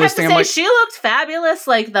 I have to thing. say, she looked fabulous.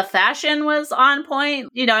 Like the fashion was on point.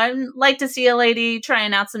 I'd like to see a lady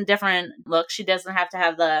trying out some different looks. She doesn't have to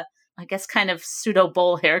have the, I guess, kind of pseudo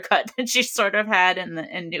bowl haircut that she sort of had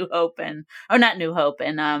in New Hope not New Hope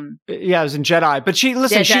and it was in Jedi. But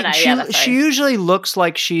she usually looks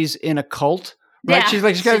like she's in a cult. Right,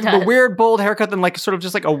 yeah, she's got the weird bold haircut, then like sort of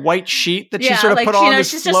just like a white sheet that she sort of like, put on this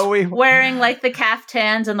she's flowy. Just wearing like the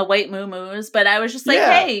caftans and the white muumuus. But I was just like,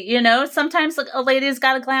 hey, sometimes a lady's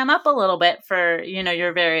got to glam up a little bit for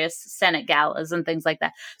your various Senate galas and things like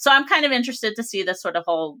that. So I'm kind of interested to see this sort of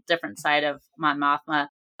whole different side of Mon Mothma,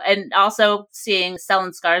 and also seeing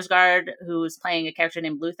Stellan Skarsgård, who's playing a character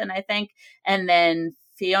named Luthen, I think, and then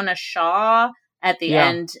Fiona Shaw. At the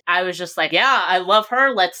end, I was just like, yeah, I love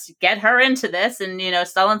her. Let's get her into this. And,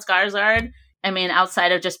 Stellan Skarsgård, I mean,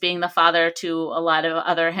 outside of just being the father to a lot of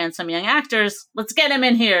other handsome young actors, let's get him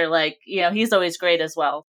in here. Like, he's always great as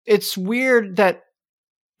well. It's weird that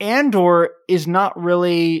Andor is not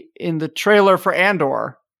really in the trailer for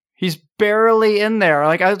Andor. He's barely in there.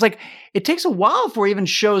 Like, I was like, it takes a while before he even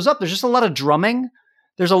shows up. There's just a lot of drumming.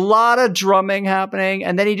 There's a lot of drumming happening,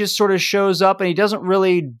 and then he just sort of shows up and he doesn't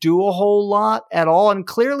really do a whole lot at all. And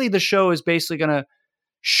clearly the show is basically going to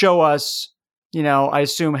show us, I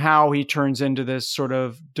assume how he turns into this sort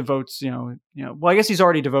of devotes, well, I guess he's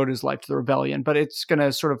already devoted his life to the rebellion, but it's going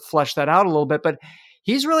to sort of flesh that out a little bit. But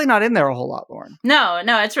he's really not in there a whole lot, Lauren. No,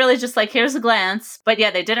 it's really just like, here's a glance. But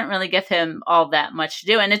yeah, they didn't really give him all that much to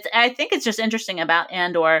do. And I think it's just interesting about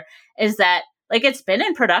Andor is that, like, it's been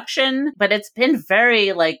in production, but it's been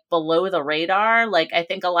very, like, below the radar. Like, I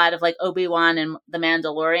think a lot of, like, Obi-Wan and The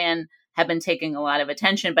Mandalorian have been taking a lot of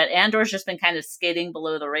attention, but Andor's just been kind of skating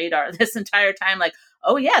below the radar this entire time. Like,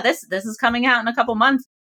 oh, yeah, this is coming out in a couple months.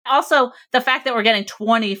 Also, the fact that we're getting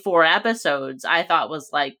 24 episodes, I thought was,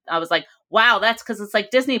 like, I was like, wow, that's because it's,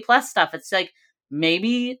 like, Disney Plus stuff. It's, like,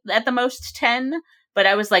 maybe at the most 10. But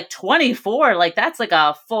I was like, 24, like that's like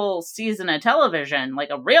a full season of television, like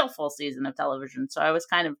a real full season of television. So I was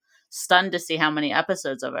kind of stunned to see how many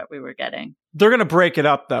episodes of it we were getting. They're going to break it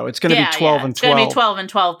up though. It's going to be 12 and 12. It's going to be 12 and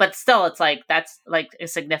 12, but still it's like, that's like a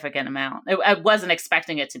significant amount. I wasn't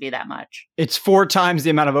expecting it to be that much. It's 4 times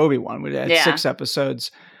the amount of Obi-Wan. We had 6 episodes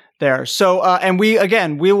there. So, and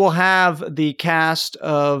we will have the cast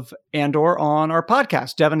of Andor on our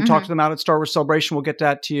podcast. Devin talked to them out at Star Wars Celebration. We'll get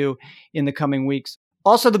that to you in the coming weeks.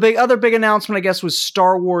 Also, the other big announcement, I guess, was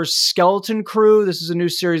Star Wars Skeleton Crew. This is a new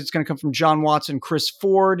series that's going to come from John Watts and Chris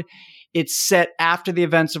Ford. It's set after the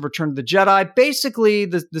events of Return of the Jedi, basically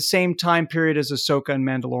the same time period as Ahsoka and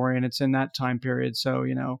Mandalorian. It's in that time period. So,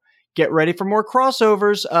 get ready for more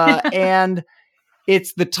crossovers. And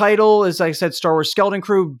it's the title, as I said, Star Wars Skeleton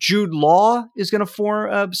Crew. Jude Law is going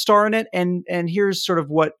to star in it. And here's sort of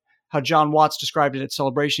how John Watts described it at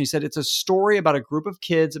Celebration. He said, it's a story about a group of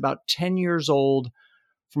kids about 10 years old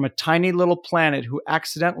from a tiny little planet who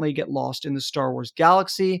accidentally get lost in the Star Wars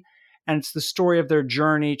galaxy. And it's the story of their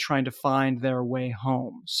journey trying to find their way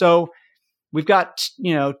home. So we've got,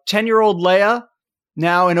 10-year-old Leia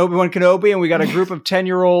now in Obi-Wan Kenobi, and we got a group of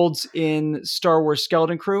 10-year-olds in Star Wars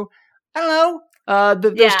Skeleton Crew. I don't know.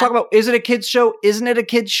 There's talk about, is it a kid's show? Isn't it a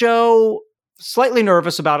kid's show? slightly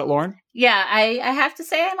nervous about it, Lauren. Yeah, I have to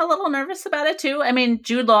say I'm a little nervous about it too. I mean,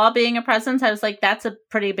 Jude Law being a presence, I was like, that's a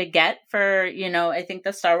pretty big get for, I think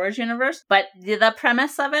the Star Wars universe. But the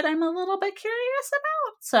premise of it, I'm a little bit curious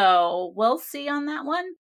about. So we'll see on that one.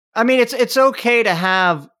 I mean, it's okay to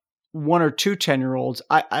have 1 or 2 10-year-olds.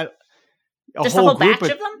 Just a whole batch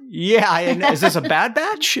of them? Yeah. Is this a bad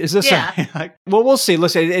batch? Is this well, we'll see.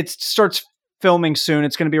 Listen, it starts filming soon.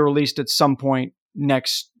 It's going to be released at some point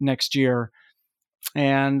next year.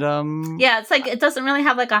 And it's like it doesn't really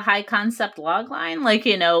have like a high concept log line, like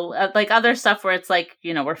like other stuff where it's like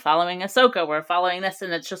we're following Ahsoka, we're following this,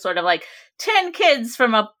 and it's just sort of like 10 kids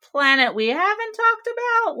from a planet we haven't talked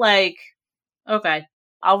about. Like, okay,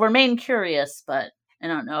 I'll remain curious, but I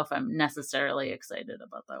don't know if I'm necessarily excited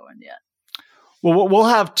about that one yet. Well, we'll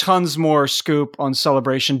have tons more scoop on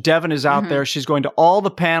Celebration. Devin is out there. She's going to all the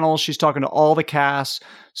panels. She's talking to all the casts.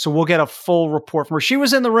 So we'll get a full report from her. She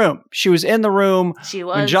was in the room. She was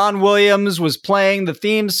when John Williams was playing the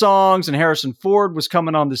theme songs and Harrison Ford was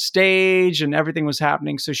coming on the stage and everything was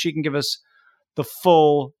happening. So she can give us the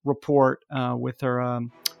full report with her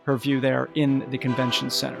view there in the convention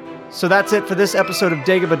center. So that's it for this episode of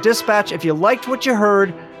Dagobah Dispatch. If you liked what you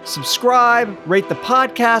heard, subscribe, rate the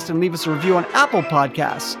podcast, and leave us a review on Apple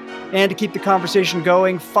Podcasts. And to keep the conversation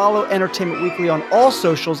going, follow Entertainment Weekly on all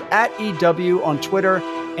socials at EW on Twitter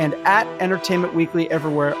and at Entertainment Weekly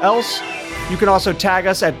everywhere else. You can also tag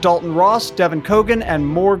us at Dalton Ross, Devin Kogan, and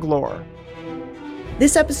Morg Lore.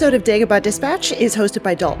 This episode of Dagobah Dispatch is hosted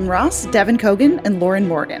by Dalton Ross, Devin Kogan, and Lauren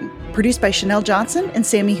Morgan. Produced by Chanel Johnson and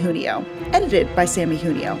Sammy Junio. Edited by Sammy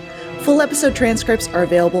Junio. Full episode transcripts are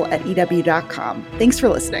available at EW.com. Thanks for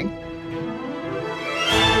listening.